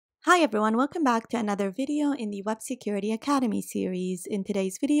Hi everyone, welcome back to another video in the Web Security Academy series. In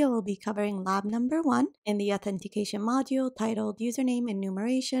today's video, we'll be covering lab number 1 in the authentication module titled Username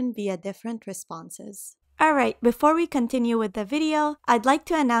Enumeration via Different Responses. Alright, before we continue with the video, I'd like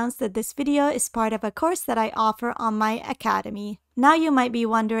to announce that this video is part of a course that I offer on my academy. Now you might be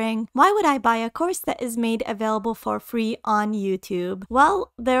wondering, why would I buy a course that is made available for free on YouTube?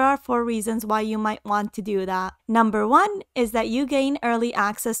 Well, there are 4 reasons why you might want to do that. Number 1 is that you gain early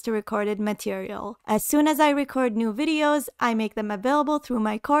access to recorded material. As soon as I record new videos, I make them available through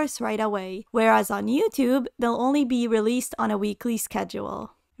my course right away, whereas on YouTube, they'll only be released on a weekly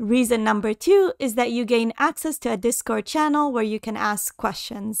schedule. Reason number 2 is that you gain access to a Discord channel where you can ask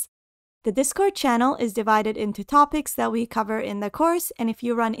questions. The Discord channel is divided into topics that we cover in the course, and if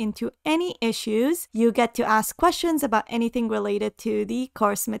you run into any issues, you get to ask questions about anything related to the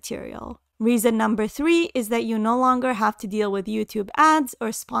course material. Reason number 3 is that you no longer have to deal with YouTube ads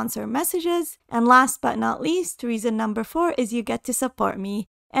or sponsor messages. And last but not least, reason number 4 is you get to support me.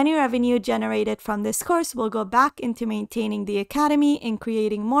 Any revenue generated from this course will go back into maintaining the academy and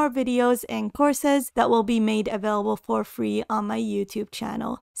creating more videos and courses that will be made available for free on my YouTube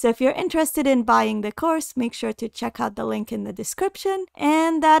channel. So if you're interested in buying the course, make sure to check out the link in the description.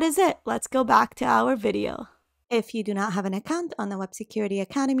 And that is it. Let's go back to our video. If you do not have an account on the Web Security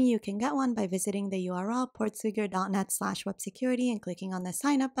Academy, you can get one by visiting the URL portsfigure.net/websecurity and clicking on the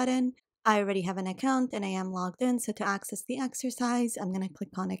sign up button. I already have an account and I am logged in, so to access the exercise, I'm going to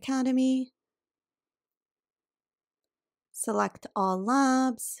click on Academy, select all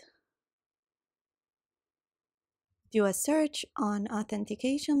labs, do a search on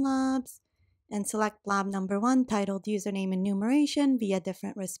Authentication Labs, and select lab number 1 titled Username Enumeration via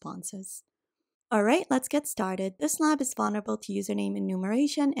Different Responses. Alright, let's get started. This lab is vulnerable to username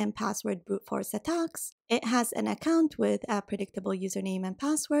enumeration and password brute force attacks. It has an account with a predictable username and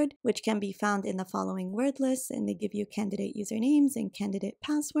password, which can be found in the following word lists, and they give you candidate usernames and candidate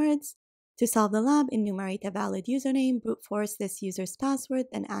passwords. To solve the lab, enumerate a valid username, brute force this user's password,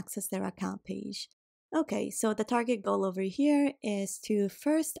 then access their account page. Okay, so the target goal over here is to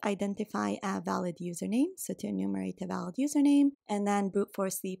first identify a valid username, so to enumerate a valid username, and then brute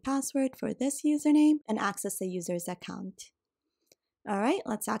force the password for this username and access the user's account. Alright,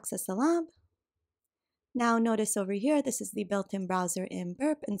 let's access the lab. Now notice over here, this is the built-in browser in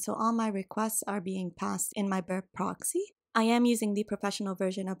Burp, and so all my requests are being passed in my Burp proxy. I am using the professional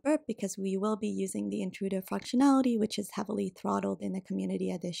version of Burp because we will be using the intruder functionality, which is heavily throttled in the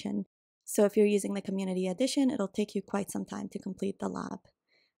Community Edition. So if you're using the Community Edition, it'll take you quite some time to complete the lab.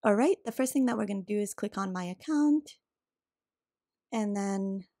 Alright, the first thing that we're going to do is click on my account and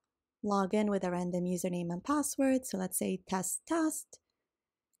then log in with a random username and password. So let's say test.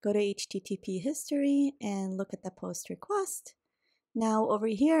 Go to HTTP history and look at the post request. Now over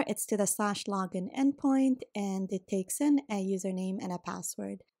here, it's to the /login endpoint and it takes in a username and a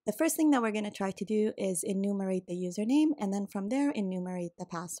password. The first thing that we're going to try to do is enumerate the username and then from there enumerate the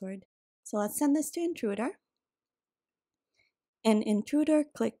password. So let's send this to intruder. In intruder,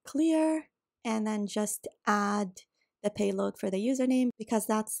 click clear and then just add the payload for the username because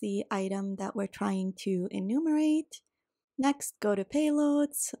that's the item that we're trying to enumerate. Next, go to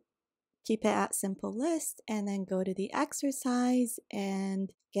payloads, keep it at simple list, and then go to the exercise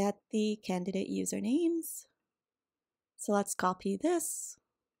and get the candidate usernames. So let's copy this.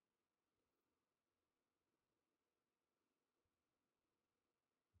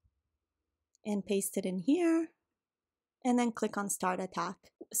 And paste it in here, and then click on Start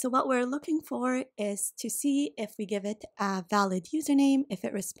Attack. So what we're looking for is to see if we give it a valid username, if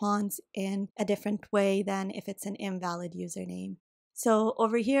it responds in a different way than if it's an invalid username. So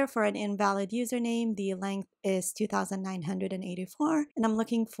over here for an invalid username, the length is 2984, and I'm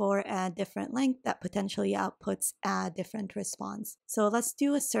looking for a different length that potentially outputs a different response. So let's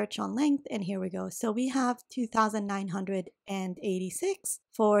do a search on length, and here we go. So we have 2986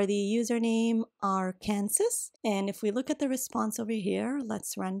 for the username Arkansas, and if we look at the response over here,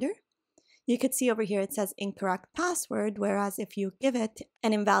 let's render. You could see over here it says incorrect password, whereas if you give it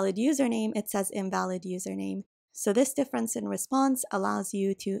an invalid username, it says invalid username. So this difference in response allows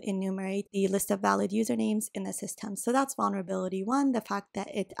you to enumerate the list of valid usernames in the system. So that's vulnerability 1, the fact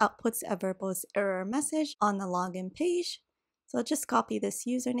that it outputs a verbose error message on the login page. So I'll just copy this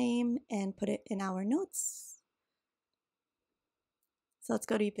username and put it in our notes. So let's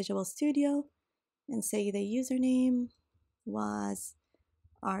go to Visual Studio and say the username was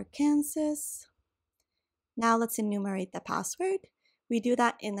Arkansas. Now let's enumerate the password. We do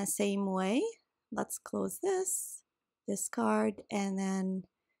that in the same way. Let's close this, discard, and then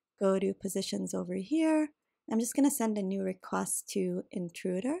go to positions over here. I'm just going to send a new request to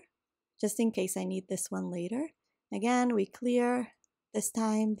intruder. just in case I need this one later. Again, we clear. This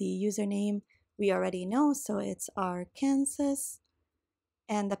time the username we already know, so it's Arkansas.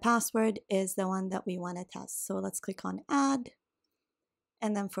 And the password is the one that we want to test. So let's click on add.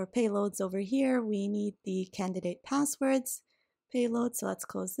 And then for payloads over here, we need the candidate passwords payload. So let's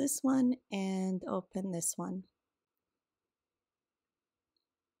close this one and open this one.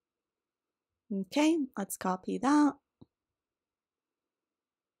 Okay, let's copy that.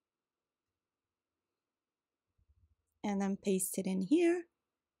 And then paste it in here.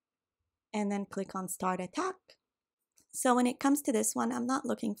 And then click on start attack. So when it comes to this one, I'm not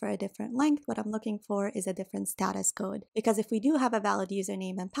looking for a different length. What I'm looking for is a different status code. Because if we do have a valid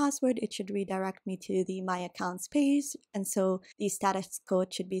username and password, it should redirect me to the My Accounts page. And so the status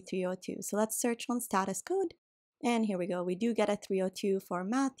code should be 302. So let's search on status code. And here we go. We do get a 302 for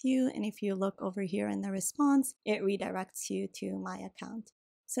Matthew. And if you look over here in the response, it redirects you to My Account.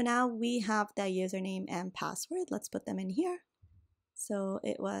 So now we have the username and password. Let's put them in here. So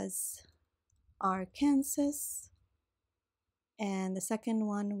it was Arkansas. And the second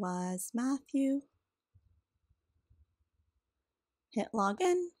one was Matthew. Hit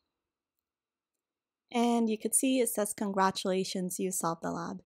login. And you could see it says, congratulations, you solved the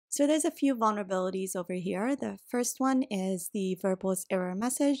lab. So there's a few vulnerabilities over here. The first one is the verbose error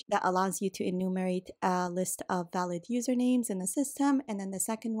message that allows you to enumerate a list of valid usernames in the system. And then the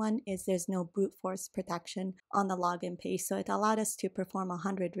second one is there's no brute force protection on the login page. So it allowed us to perform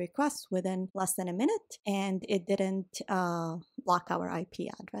 100 requests within less than a minute, and it didn't block our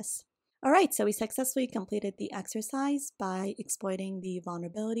IP address. All right, so we successfully completed the exercise by exploiting the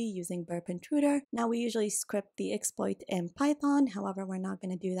vulnerability using burp intruder. Now we usually script the exploit in Python. However, we're not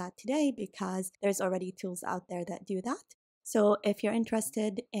going to do that today because there's already tools out there that do that. So if you're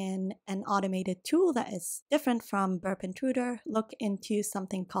interested in an automated tool that is different from burp intruder, look into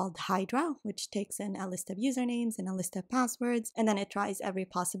something called Hydra, which takes in a list of usernames and a list of passwords, and then it tries every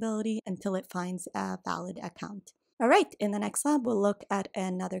possibility until it finds a valid account. All right, in the next lab, we'll look at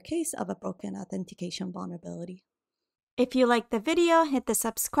another case of a broken authentication vulnerability. If you liked the video, hit the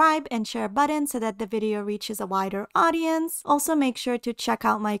subscribe and share button so that the video reaches a wider audience. Also, make sure to check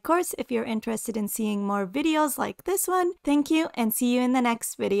out my course if you're interested in seeing more videos like this one. Thank you and see you in the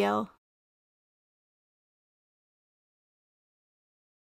next video.